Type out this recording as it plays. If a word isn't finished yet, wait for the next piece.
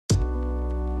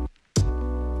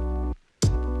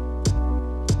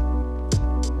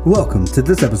Welcome to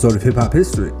this episode of Hip Hop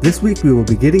History. This week we will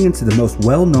be getting into the most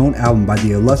well-known album by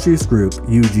the illustrious group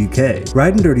UGK.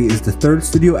 Ridin' Dirty is the third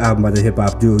studio album by the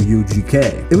hip-hop duo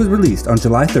UGK. It was released on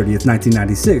July 30th,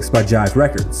 1996 by Jive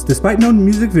Records. Despite no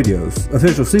music videos,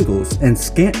 official singles, and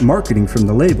scant marketing from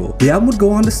the label, the album would go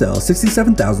on to sell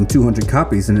 67,200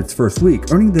 copies in its first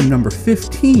week, earning the number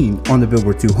 15 on the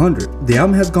Billboard 200. The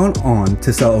album has gone on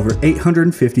to sell over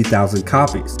 850,000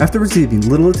 copies. After receiving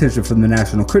little attention from the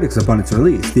national critics upon its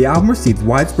release, the album received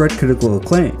widespread critical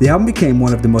acclaim. The album became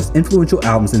one of the most influential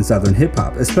albums in Southern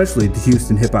hip-hop, especially the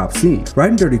Houston hip-hop scene.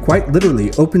 Ridin' Dirty quite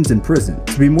literally opens in prison.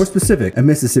 To be more specific, a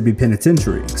Mississippi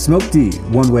penitentiary. Smoke D,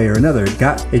 one way or another,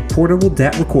 got a portable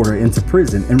DAT recorder into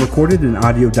prison and recorded an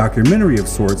audio documentary of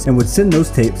sorts and would send those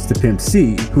tapes to Pimp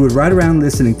C, who would ride around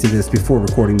listening to this before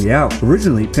recording the album.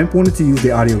 Originally, Pimp wanted to use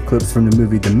the audio clips from the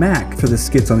movie The Mac for the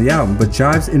skits on the album, but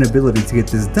Jive's inability to get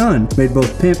this done made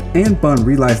both Pimp and Bun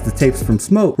realize the tapes from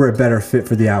Smoke were a better fit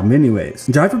for the album anyways.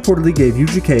 Jive reportedly gave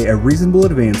UGK a reasonable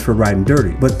advance for Ridin'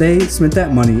 Dirty, but they spent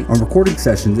that money on recording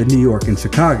sessions in New York and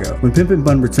Chicago. When Pimp and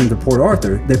Bun returned to Port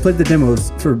Arthur, they played the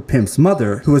demos for Pimp's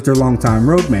mother, who was their longtime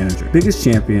road manager, biggest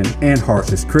champion, and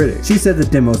harshest critic. She said the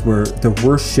demos were the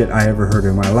worst shit I ever heard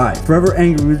in my life. Forever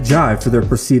angry with Jive for their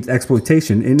perceived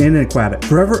exploitation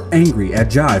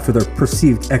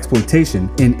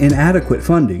and inadequate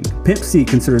funding, Pimp C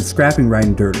considered scrapping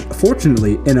Ridin' Dirty.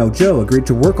 Fortunately, N.O. Joe agreed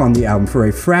to work on the album for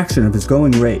a fraction of his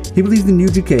going rate. He believed in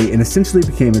UGK and essentially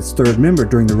became its third member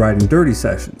during the Ridin' Dirty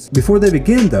sessions. Before they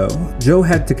began though, Joe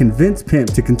had to convince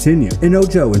Pimp to continue. N.O.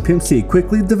 Joe and Pimp C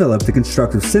quickly developed a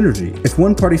constructive synergy. If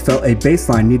one party felt a bass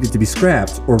line needed to be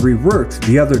scrapped or reworked,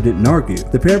 the other didn't argue.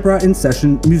 The pair brought in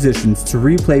session musicians to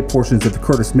replay portions of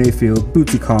Curtis Mayfield,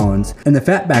 Bootsy Collins, and the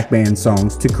Fatback Band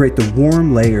songs to create the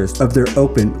warm layers of their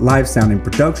open, live-sounding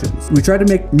productions. We tried to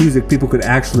make music people could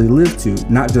actually live to,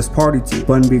 not just party to,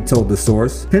 Bun B told The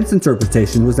Source. Pimp's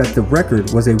interpretation was that the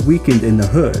record was a weekend in the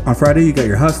hood. On Friday you got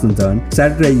your hustling done,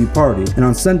 Saturday you party, and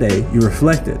on Sunday you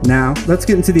reflected. Now, let's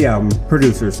get into the album,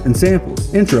 producers, and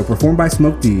samples. Intro performed by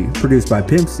Smoke D, produced by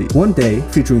Pimp C. One Day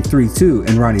featuring 3-2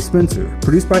 and Ronnie Spencer,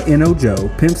 produced by N.O. Joe,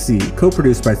 Pimp C,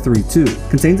 co-produced by 3-2.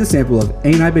 Contains a sample of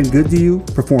Ain't I Been Good to You,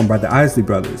 performed by the Isley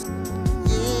Brothers.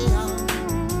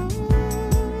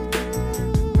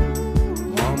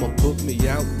 Mama put me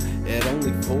out at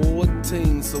only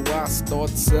 14, so I start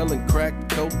selling crack,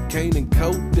 cocaine, and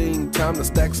codeine. Time to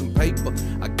stack some paper,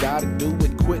 I gotta do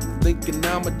it quick, thinking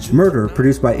I'm a Murder,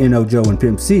 produced by N.O. Joe and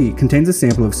Pimp C, contains a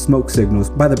sample of Smoke Signals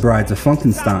by the Brides of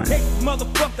Funkenstein.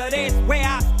 Motherfucker, that's where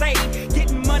I stay.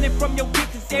 Getting money from your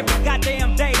bitches every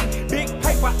goddamn day. Big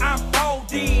paper, I'm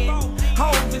folding.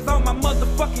 Hoes is on my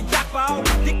motherfucking job, all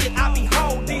the dick that I be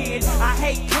holding. I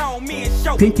hate clone me and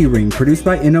show. Pinky Ring, produced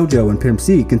by N.O. Joe and Pimp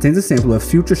C, contains a sample of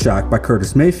Future Shock by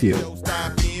Curtis Mayfield.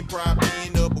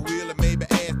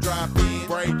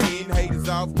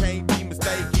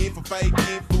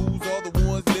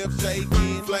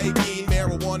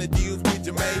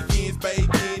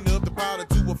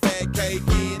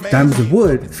 Diamonds of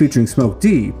Wood, featuring Smoke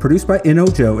D, produced by N.O.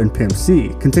 Joe and Pimp C,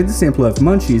 contains a sample of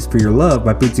Munchies for Your Love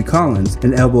by Bootsy Collins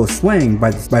and Elbow Swang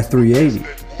by 380.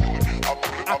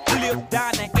 I flip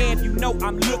down the air, you know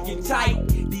I'm looking tight.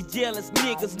 These jealous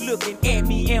niggas looking at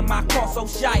me and my car so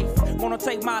shy. Wanna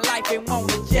take my life and want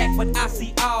to jack, but I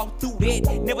see all through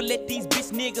that. Never let these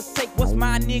bitch niggas take what's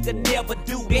my nigga, never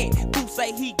do that. Who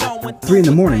say he going 3 in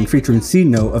the Morning, featuring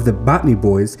C-No of the Botany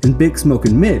Boys and Big Smoke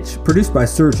and Mitch, produced by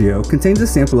Sergio, contains a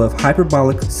sample of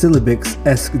Hyperbolic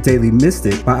Syllabics-esque Daily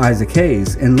Mystic by Isaac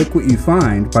Hayes and Look What You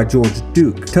Find by George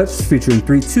Duke. Touch, featuring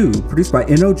 3-2, produced by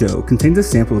N.O. Joe, contains a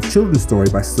sample of Children's Story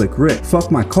by Slick Rick.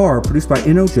 Fuck My Car, produced by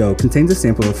N.O. Joe, contains a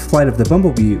sample of Flight of the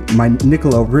Bumblebee by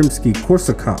Nicola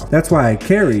Rimsky-Korsakov. That's Why I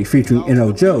Carry, featuring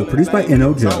N.O. Joe, produced by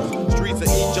N.O. Joe. Streets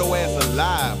will eat your ass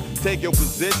alive. Take your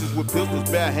positions with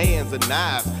pistols, bare hands, and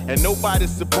knives. And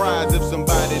nobody's surprised if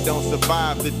somebody don't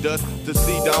survive the dust to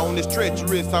see the honest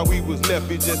treacherous. How we was left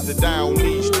is just to die on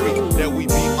these streets that we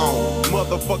be on.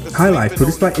 Motherfuckers. High Life,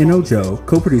 produced by N.O. Joe,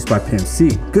 co-produced by Pimp C.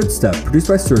 Good Stuff, produced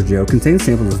by Sergio, contains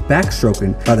samples of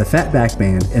Backstroking by the Fatback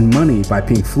Band and Money by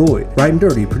Pink Floyd. Ridin'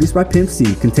 Dirty, produced by Pimp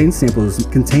C, contains samples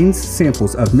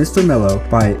of Mr. Mellow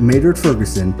by Maynard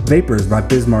Ferguson, Vapors by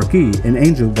Biz Markie, and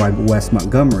Angel by Wes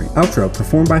Montgomery. Outro,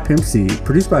 performed by Pimp Pimp C,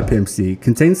 produced by Pimp C,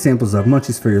 contains samples of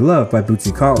Munchies for Your Love by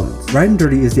Bootsy Collins. Riding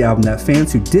Dirty is the album that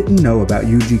fans who didn't know about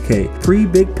UGK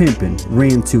pre-Big Pimpin'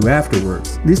 ran to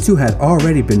afterwards. These two had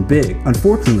already been big.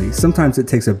 Unfortunately, sometimes it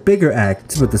takes a bigger act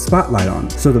to put the spotlight on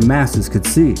so the masses could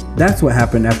see. That's what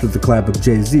happened after the collab with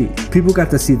Jay-Z. People got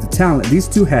to see the talent these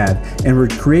two had and were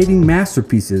creating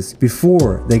masterpieces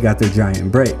before they got their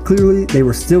giant break. Clearly, they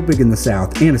were still big in the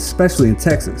South and especially in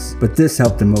Texas, but this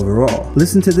helped them overall.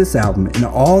 Listen to this album and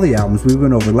all the albums we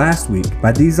went over last week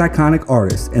by these iconic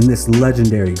artists and this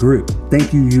legendary group.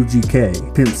 Thank you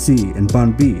UGK, Pimp C, and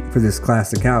Bun B for this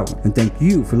classic album, and thank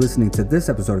you for listening to this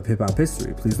episode of Hip Hop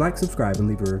History. Please like, subscribe, and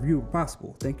leave a review if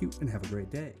possible. Thank you and have a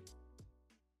great day.